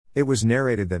It was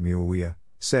narrated that Muawiyah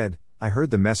said, I heard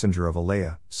the messenger of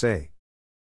Allah say,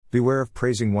 beware of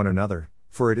praising one another,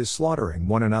 for it is slaughtering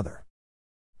one another.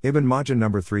 Ibn Majah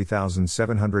number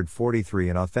 3743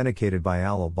 and authenticated by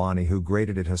Al-Albani, who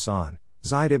graded it Hassan.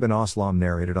 Zayd ibn Aslam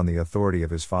narrated on the authority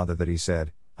of his father that he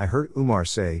said, I heard Umar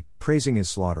say, praising is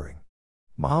slaughtering.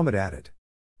 Muhammad added,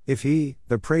 if he,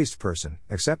 the praised person,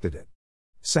 accepted it.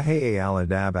 Sahih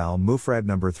al-Adab al-Mufrad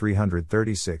number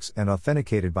 336 and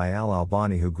authenticated by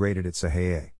Al-Albani, who graded it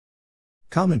Sahih.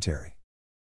 Commentary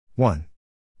 1.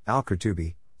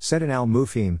 Al-Qurtubi said in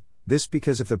Al-Mufhim, this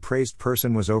because if the praised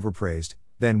person was overpraised,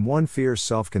 then one fears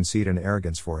self-conceit and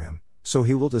arrogance for him, so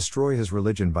he will destroy his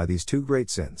religion by these two great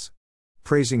sins.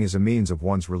 Praising is a means of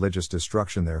one's religious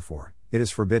destruction, therefore, it is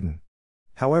forbidden.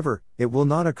 However, it will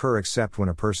not occur except when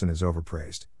a person is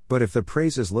overpraised, but if the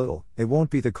praise is little, it won't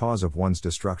be the cause of one's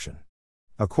destruction.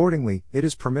 Accordingly, it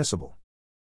is permissible.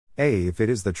 A. If it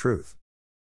is the truth.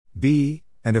 B.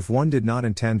 And if one did not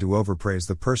intend to overpraise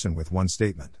the person with one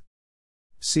statement.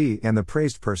 C. And the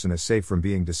praised person is safe from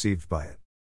being deceived by it.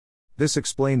 This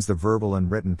explains the verbal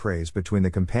and written praise between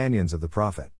the companions of the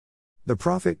Prophet. The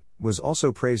Prophet was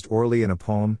also praised orally in a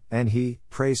poem, and he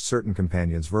praised certain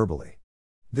companions verbally.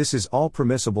 This is all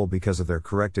permissible because of their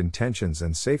correct intentions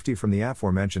and safety from the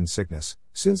aforementioned sickness,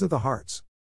 sins of the hearts.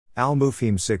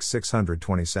 Al-Mufhim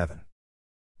 627.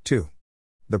 2.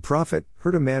 The Prophet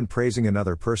heard a man praising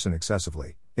another person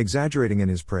excessively, exaggerating in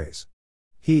his praise.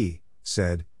 He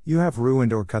said, you have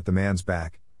ruined or cut the man's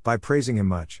back by praising him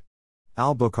much.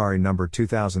 Al-Bukhari number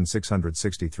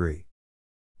 2663.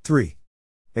 3.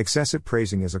 Excessive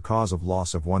praising is a cause of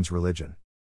loss of one's religion.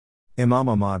 Imam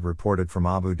Ahmad reported from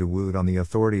Abu Dawood on the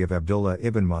authority of Abdullah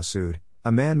ibn Masud,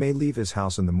 a man may leave his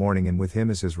house in the morning and with him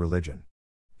is his religion.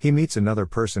 He meets another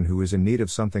person who is in need of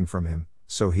something from him,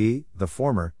 so he, the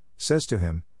former, says to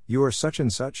him, you are such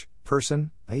and such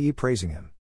person, i.e. praising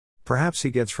him. Perhaps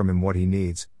he gets from him what he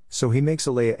needs, so he makes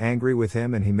Allah angry with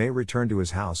him and he may return to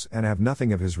his house and have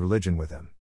nothing of his religion with him.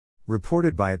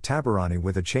 Reported by At-Tabarani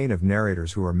with a chain of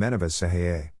narrators who are men of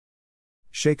as-Sahih.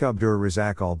 Sheikh Abdur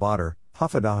Razak al-Badr,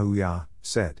 Hafadahu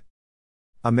said,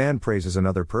 a man praises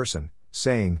another person,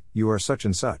 saying, you are such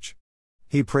and such.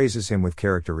 He praises him with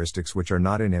characteristics which are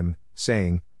not in him,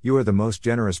 saying, you are the most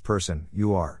generous person,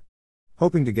 you are.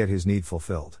 Hoping to get his need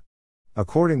fulfilled.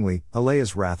 Accordingly,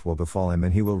 Allah's wrath will befall him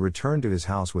and he will return to his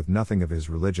house with nothing of his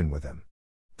religion with him.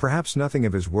 Perhaps nothing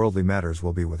of his worldly matters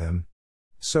will be with him.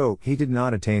 So, he did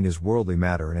not attain his worldly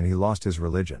matter and he lost his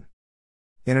religion.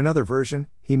 In another version,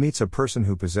 he meets a person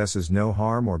who possesses no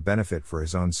harm or benefit for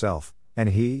his own self, and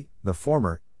he, the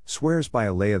former, swears by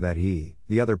Allah that he,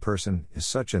 the other person, is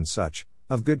such and such,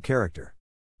 of good character.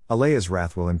 Allah's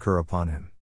wrath will incur upon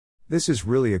him. This is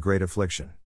really a great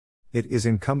affliction. It is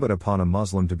incumbent upon a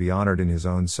Muslim to be honored in his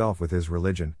own self with his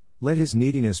religion, let his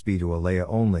neediness be to Allah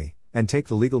only, and take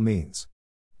the legal means.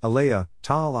 Allah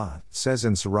Ta'ala says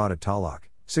in Surat At-Talaq,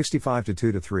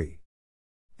 65:2-3.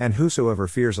 And whosoever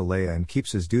fears Allah and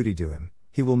keeps his duty to him,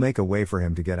 he will make a way for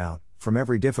him to get out, from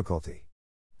every difficulty.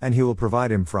 And he will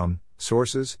provide him from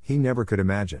sources he never could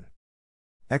imagine.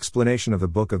 Explanation of the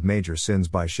Book of Major Sins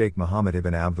by Sheikh Muhammad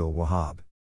ibn Abdul Wahhab.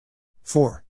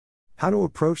 4. How to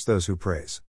approach those who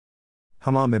praise.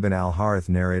 Hammam ibn al-Harith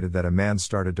narrated that a man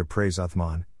started to praise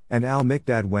Uthman, and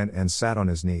al-Miqdad went and sat on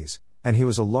his knees, and he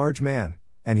was a large man,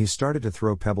 and he started to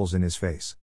throw pebbles in his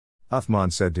face.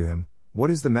 Uthman said to him,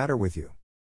 what is the matter with you?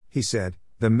 He said,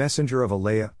 the messenger of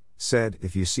Allah said,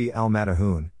 if you see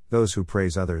al-Madahun, those who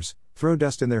praise others, throw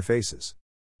dust in their faces.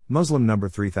 Muslim number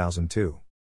 3002.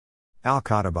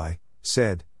 Al-Qatabi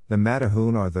said, the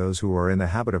Madahun are those who are in the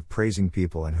habit of praising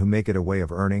people and who make it a way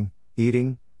of earning,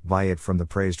 eating, by it from the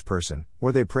praised person,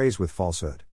 or they praise with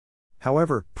falsehood.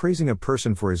 However, praising a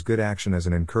person for his good action as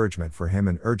an encouragement for him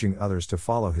and urging others to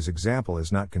follow his example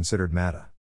is not considered madah.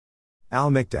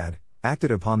 Al-Miqdad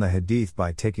acted upon the hadith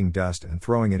by taking dust and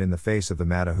throwing it in the face of the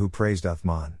madah who praised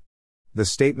Uthman. The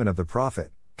statement of the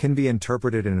Prophet can be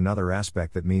interpreted in another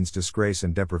aspect that means disgrace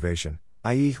and deprivation,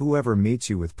 i.e. whoever meets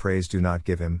you with praise do not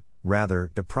give him,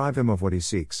 rather, deprive him of what he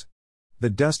seeks. The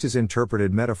dust is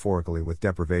interpreted metaphorically with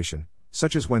deprivation,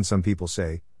 such as when some people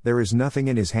say, there is nothing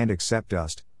in his hand except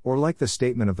dust, or like the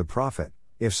statement of the Prophet,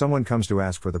 if someone comes to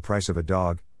ask for the price of a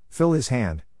dog, fill his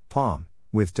hand, palm,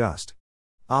 with dust.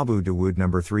 Abu Dawood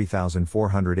number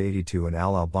 3482 and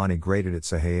Al-Albani graded it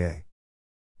Sahih.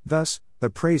 Thus, the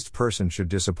praised person should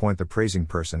disappoint the praising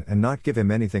person and not give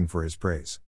him anything for his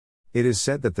praise. It is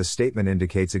said that the statement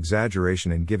indicates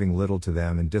exaggeration in giving little to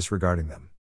them and disregarding them.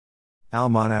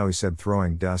 Al-Manawi said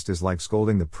throwing dust is like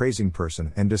scolding the praising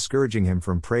person and discouraging him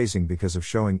from praising because of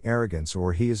showing arrogance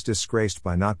or he is disgraced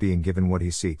by not being given what he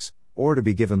seeks, or to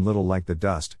be given little like the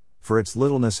dust, for its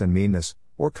littleness and meanness,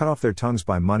 or cut off their tongues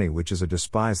by money which is a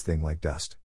despised thing like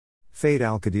dust. Fayd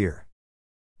al-Qadir.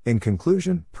 In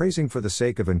conclusion, praising for the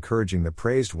sake of encouraging the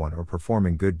praised one or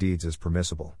performing good deeds is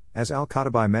permissible, as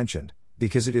al-Qatabi mentioned,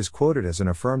 because it is quoted as an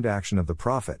affirmed action of the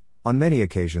Prophet, on many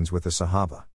occasions with the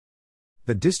Sahaba.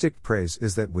 The distinct praise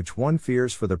is that which one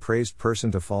fears for the praised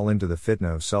person to fall into the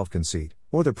fitna of self-conceit,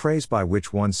 or the praise by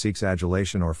which one seeks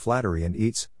adulation or flattery and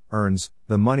earns,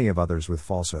 the money of others with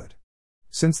falsehood.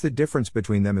 Since the difference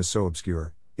between them is so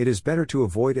obscure, it is better to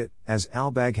avoid it, as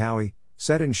al-Baghawi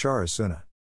said in Sharh as-Sunnah.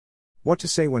 What to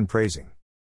say when praising?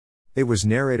 It was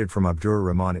narrated from Abdur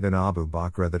Rahman ibn Abu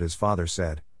Bakr that his father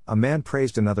said, "A man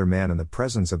praised another man in the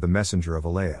presence of the Messenger of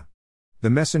Allah. The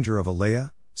Messenger of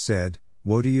Allah said,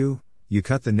 'Woe to you, you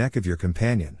cut the neck of your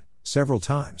companion,' several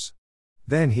times.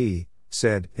 Then he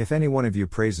said, 'If any one of you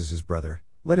praises his brother,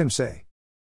 let him say,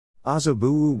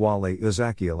 Azabu'u wale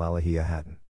uzaki alahi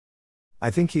ahadan. I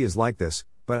think he is like this,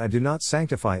 but I do not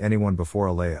sanctify anyone before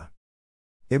Allah.'"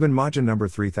 Ibn Majah number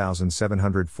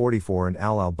 3744 and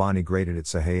Al-Albani graded it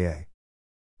Sahih.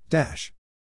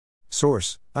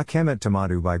 Source: Ahkamat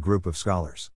Tamadu by Group of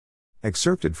Scholars.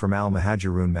 Excerpted from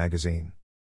Al-Muhajirun magazine.